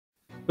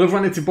Hello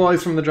everyone, it's your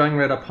boys from the Dragon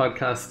Radar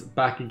podcast,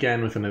 back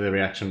again with another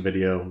reaction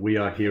video. We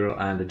are Heeroh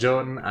and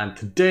Ajoten, and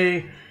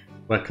today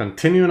we're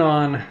continuing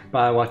on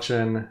by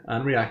watching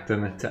and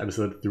reacting to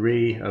episode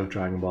 3 of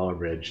Dragon Ball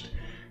Abridged.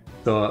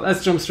 So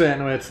let's jump straight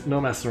into it, no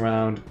messing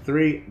around.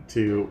 3,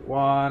 2,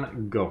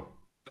 1, go.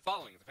 The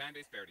following is a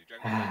fan-based parody.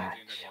 Dragon Ball Z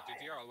and Dragon Ball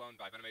GT are all owned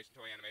by Funimation,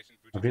 Toei Animation,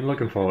 I've been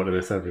looking forward to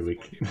this every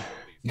week.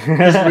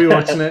 Just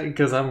rewatching it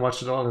because I haven't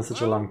watched it all in such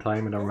a long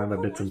time and I remember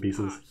bits and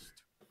pieces.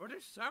 But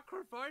his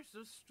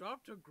sacrifices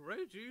stopped a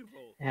great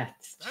evil.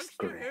 That's Thanks just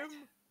to great. him,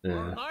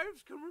 our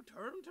lives can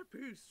return to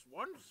peace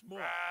once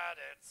more.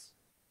 Raditz.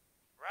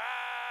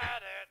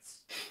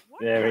 Raditz.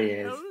 What There the he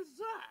is. hell is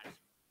that?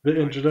 The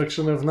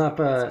introduction of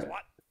Nappa.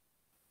 What?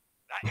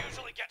 That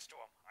usually gets to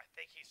him. I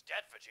think he's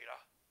dead, Vegeta.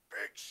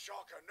 Big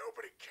shocker,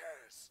 nobody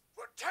cares.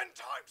 We're 10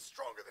 times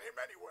stronger than him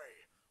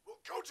anyway.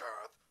 We'll go to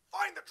Earth,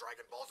 find the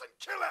Dragon Balls, and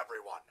kill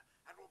everyone.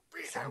 And we'll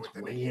be there Sounds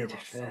within a weird year at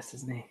or so. first,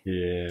 isn't he?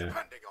 Yeah.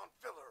 Depending on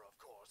filler, of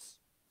course.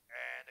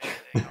 And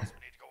anything else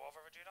we need to go over,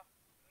 Vegeta?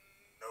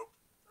 Nope,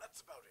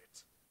 that's about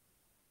it.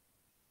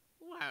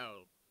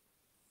 Well,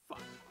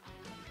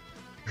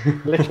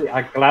 fuck. Literally,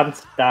 I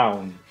glanced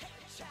down,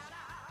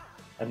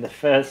 and the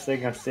first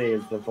thing I see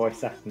is the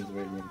voice acting's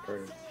really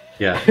improved.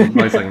 Yeah,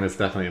 voice acting has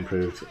definitely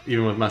improved,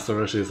 even with Master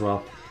Roshi as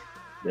well.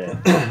 Yeah.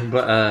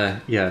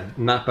 But yeah,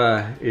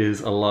 Nappa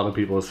is a lot of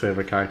people's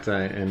favourite character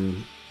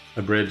in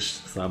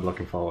Abridged, so I'm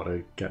looking forward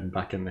to getting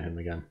back into him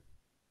again.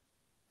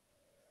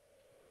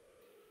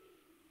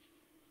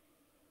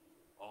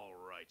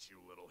 Alright, you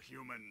little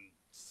human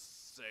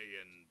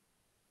Saiyan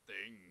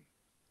thing.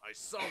 I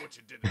saw what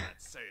you did in that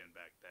Saiyan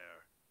back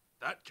there.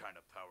 That kind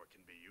of power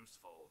can be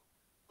useful.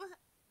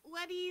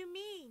 What do you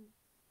mean?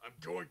 I'm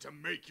going to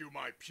make you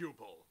my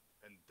pupil,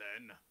 and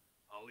then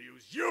I'll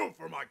use you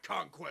for my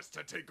conquest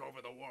to take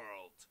over the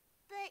world.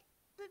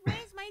 But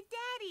where's my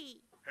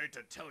daddy? Hate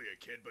to tell you,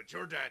 kid, but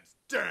your dad's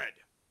dead.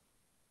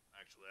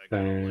 Actually, I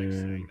kind of like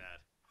saying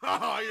that.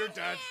 Haha, your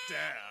dad's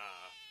dead.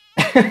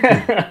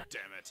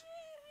 Damn it.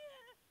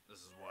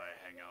 This is why I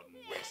hang out in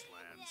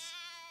wastelands.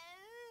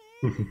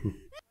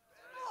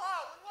 Hello,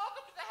 and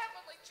welcome to the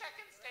Heavenly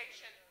Check-in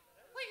Station.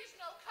 Please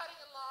no cutting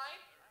in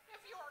line.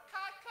 If you are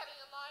caught cutting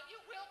in line,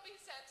 you will be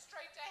sent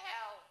straight to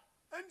hell.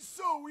 And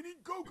so, we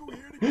need Goku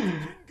here to get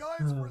the King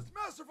Guys for his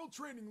masterful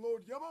training,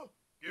 Lord Yama.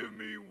 Give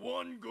me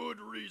one good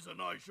reason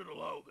I should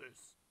allow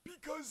this.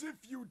 Because if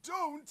you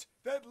don't,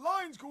 that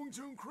line's going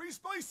to increase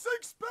by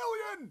 6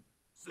 billion!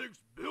 6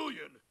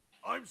 billion?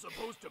 I'm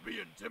supposed to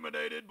be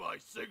intimidated by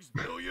 6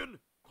 billion?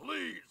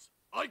 Please,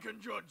 I can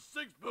judge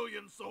 6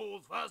 billion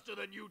souls faster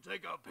than you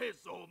take a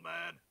piss, old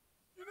man.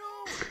 You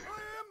know,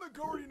 I am the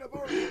guardian of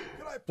Earth.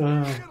 Can I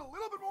please get a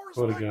little bit more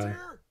what a respect guy.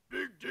 here?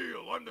 Big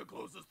deal, I'm the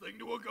closest thing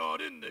to a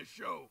god in this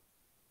show.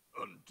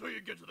 Until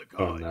you get to the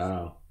Oh guys.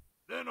 no.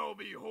 Then I'll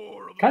be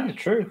horribly... Kind of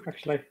true,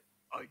 actually.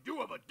 I do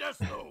have a desk,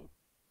 though.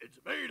 It's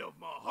made of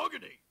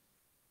mahogany.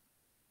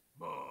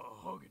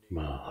 Mahogany.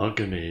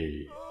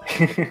 Mahogany.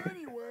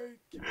 Anyway,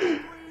 can you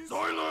please...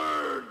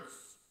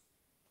 Silence!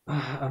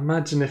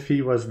 Imagine if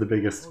he was the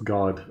biggest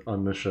god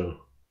on the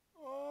show.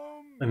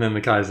 And then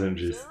the Kai's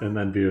introduced, and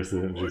then Beerus is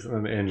introduced, and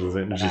then the Angel's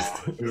introduced.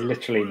 He's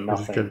literally It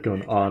just nothing. kept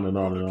going on and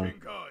on and on. King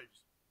Guys,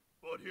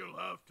 but he'll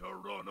have to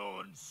run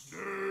on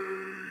Snake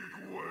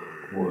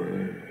Way.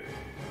 Whoa.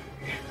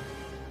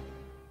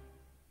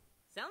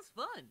 Sounds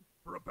fun.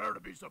 Prepare to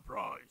be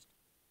surprised.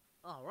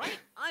 All right,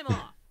 I'm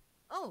off.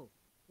 Oh,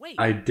 wait.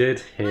 I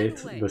did By hate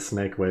the way, the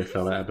Snake Way did you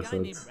fella see a guy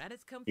named episodes.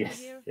 Raditz come through Yes,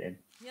 here? Jim.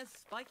 He has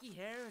spiky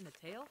hair and a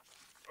tail.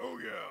 Oh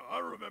yeah, I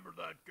remember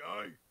that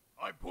guy.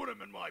 I put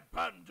him in my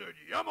patented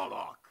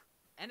Yamalock.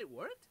 And it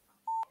worked?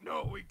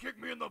 No, he kicked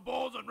me in the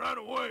balls and ran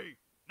away.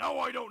 Now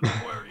I don't know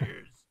where he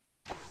is.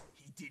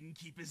 He didn't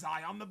keep his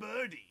eye on the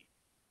birdie.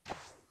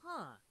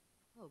 Huh.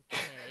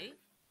 Okay.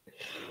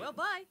 Well,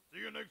 bye. See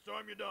you next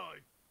time you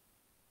die.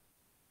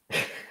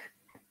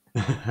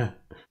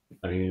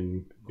 I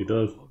mean, he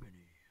does.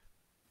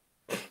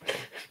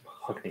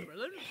 Mahogany.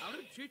 Krillin, how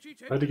did Chi-Chi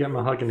take How'd you get you?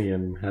 mahogany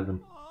in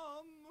heaven?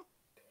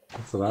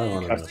 That's what I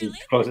want to That's know. the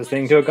closest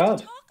thing to a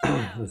god.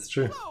 That's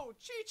true. Oh,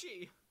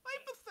 Chi-Chi,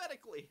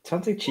 hypothetically.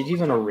 Sounds like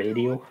Chi-Chi's on a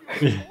radio.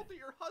 Yeah.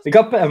 We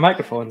got better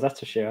microphones,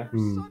 that's for sure.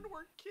 Your son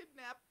were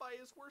kidnapped by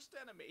his worst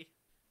enemy.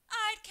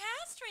 I'd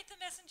castrate the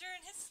messenger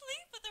in his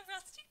sleep with a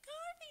rusty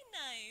carving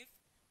knife.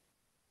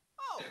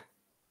 Oh,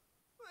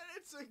 well,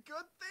 it's a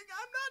good thing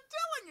I'm not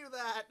telling you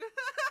that.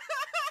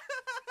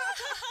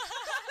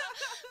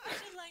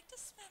 Would you like to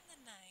spend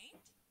the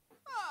night?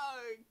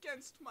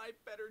 Against my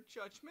better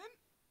judgment.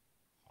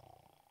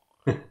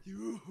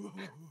 You.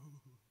 Really?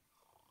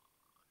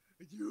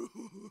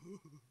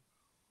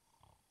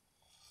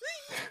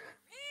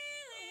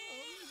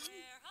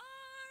 Where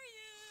are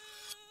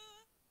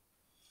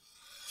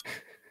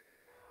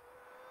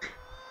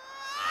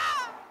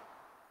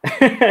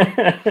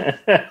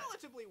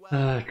Relatively well.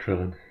 Ah,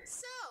 Krillin.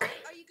 So,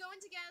 are you going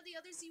to gather the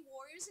other Z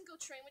Warriors and go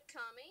train with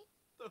Kami?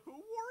 The Who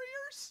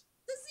Warriors?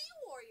 The Z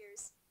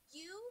Warriors!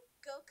 You,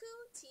 Goku,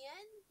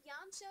 Tien,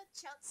 Yamcha,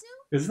 Chaozu?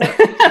 Is that?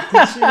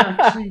 Did she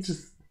actually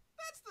just?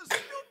 That's the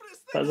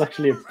stupidest That's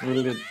actually a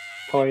brilliant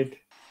point.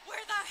 Where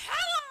the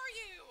hell are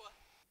you?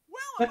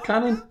 That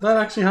canon? That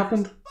actually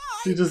happened?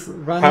 She just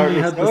randomly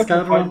had the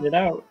scouter on? It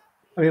out.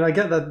 I mean, I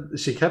get that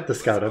she kept the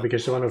scouter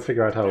because she wanted to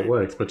figure out how it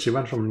works, but she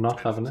went from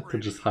not having it to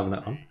just having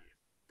it on.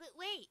 But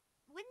wait,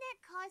 wouldn't that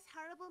cause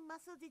horrible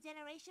muscle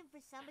degeneration for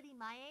somebody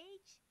my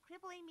age?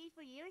 Crippling me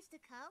for years to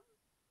come?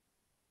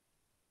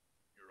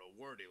 You're a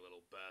wordy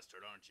little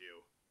bastard, aren't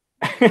you?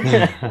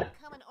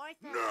 Become an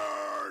ortho.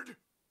 Nerd!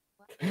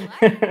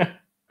 What?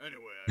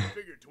 Anyway, I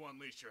figured to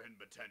unleash your hidden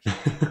potential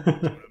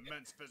into an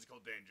immense physical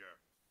danger.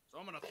 So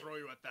I'm gonna throw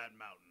you at that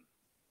mountain.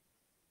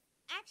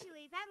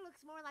 Actually, that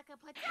looks more like a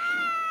potato.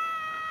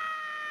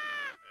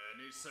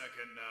 Any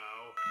second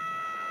now.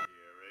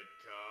 Here it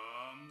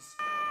comes.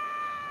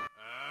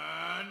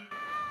 And...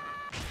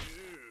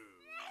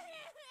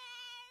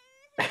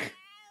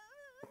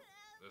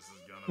 This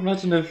is gonna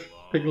Imagine if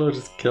Piccolo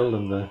just killed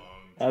him there.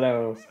 I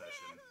know.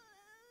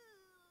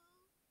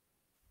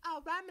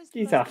 All right, Mr.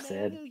 He's Postman, half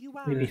said. here you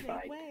are We'll be the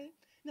next fine. way.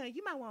 Now,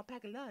 you might want to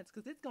pack a lunch,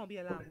 because it's going to be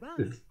a long run.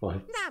 It's fine.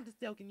 Nah, I'm just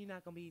joking. You're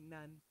not going to be eating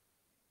none.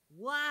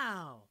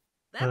 Wow,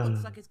 that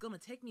looks like it's gonna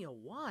take me a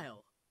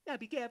while. Now,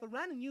 be careful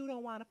running. You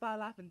don't want to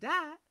fall off and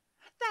die.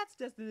 That's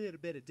just a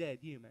little bit of dead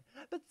humor.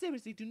 But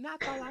seriously, do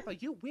not fall off or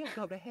you will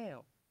go to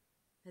hell.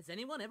 Has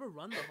anyone ever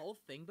run the whole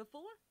thing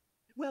before?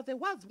 Well, there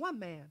was one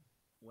man.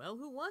 Well,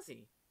 who was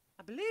he?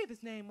 I believe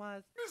his name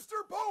was...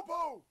 Mr.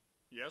 Popo!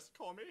 Yes,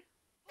 call me.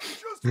 I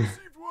just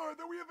received word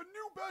that we have a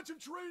new batch of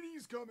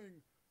trainees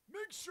coming.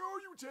 Make sure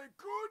you take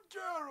good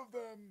care of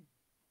them.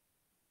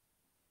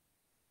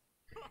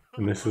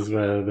 And this is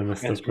where the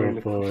Mr. That's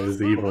really Popo cool.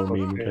 is evil Okay.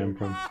 meme came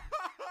from.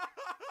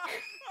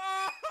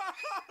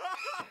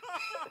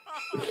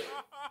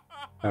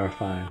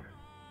 Terrifying.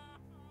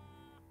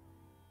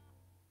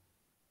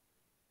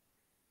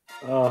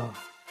 Oh,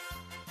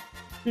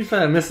 To be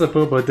fair, Mr.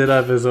 Popo did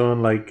have his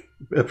own, like,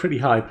 a pretty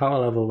high power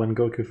level when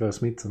Goku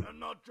first meets him. And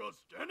not just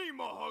any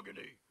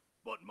mahogany,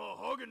 but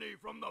mahogany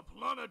from the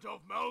planet of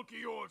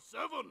Malchior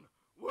 7,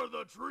 where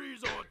the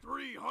trees are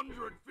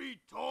 300 feet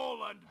tall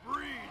and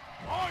breathe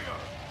fire.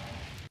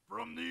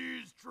 From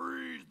these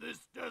trees,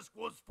 this desk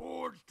was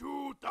forged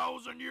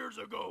 2,000 years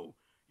ago,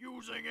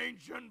 using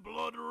ancient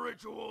blood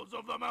rituals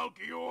of the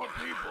Malchior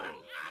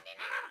people.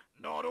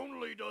 Not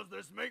only does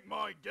this make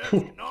my desk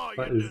nigh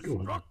What is going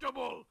on?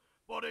 indestructible,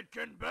 but it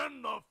can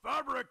bend the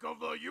fabric of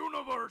the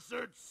universe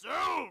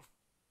itself!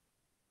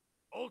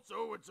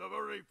 Also, it's a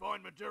very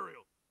fine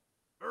material.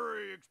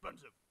 Very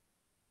expensive.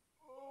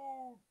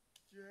 Okay.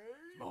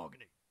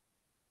 Mahogany.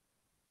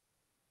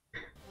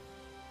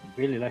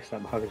 he really likes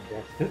that mahogany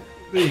desk.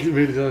 It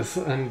really does,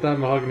 and that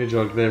mahogany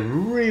joke, they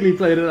really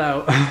played it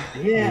out.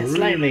 Yeah,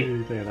 slightly.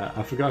 Really played it out.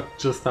 I forgot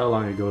just how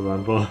long it goes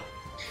on,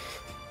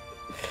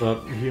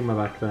 but humor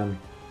back then,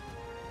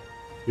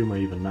 humor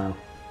even now.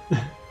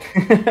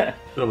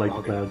 Don't like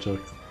the bad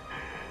jokes.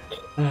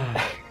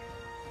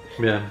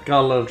 Yeah,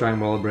 gotta love Dragon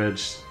Ball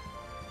Abridged.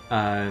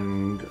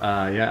 And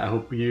yeah, I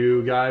hope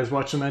you guys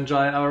watch and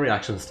enjoy our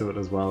reactions to it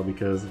as well,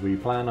 because we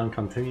plan on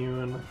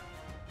continuing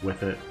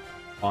with it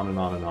on and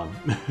on and on.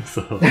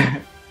 So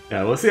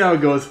yeah, we'll see how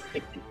it goes.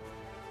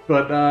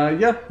 But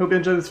yeah, hope you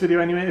enjoyed this video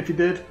anyway. If you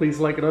did, please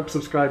like it up,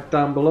 subscribe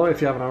down below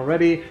if you haven't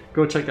already.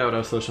 Go check out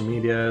our social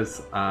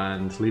medias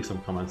and leave some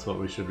comments what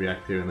we should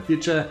react to in the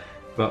future.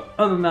 But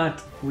other than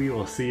that, we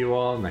will see you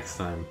all next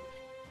time.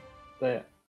 So, yeah.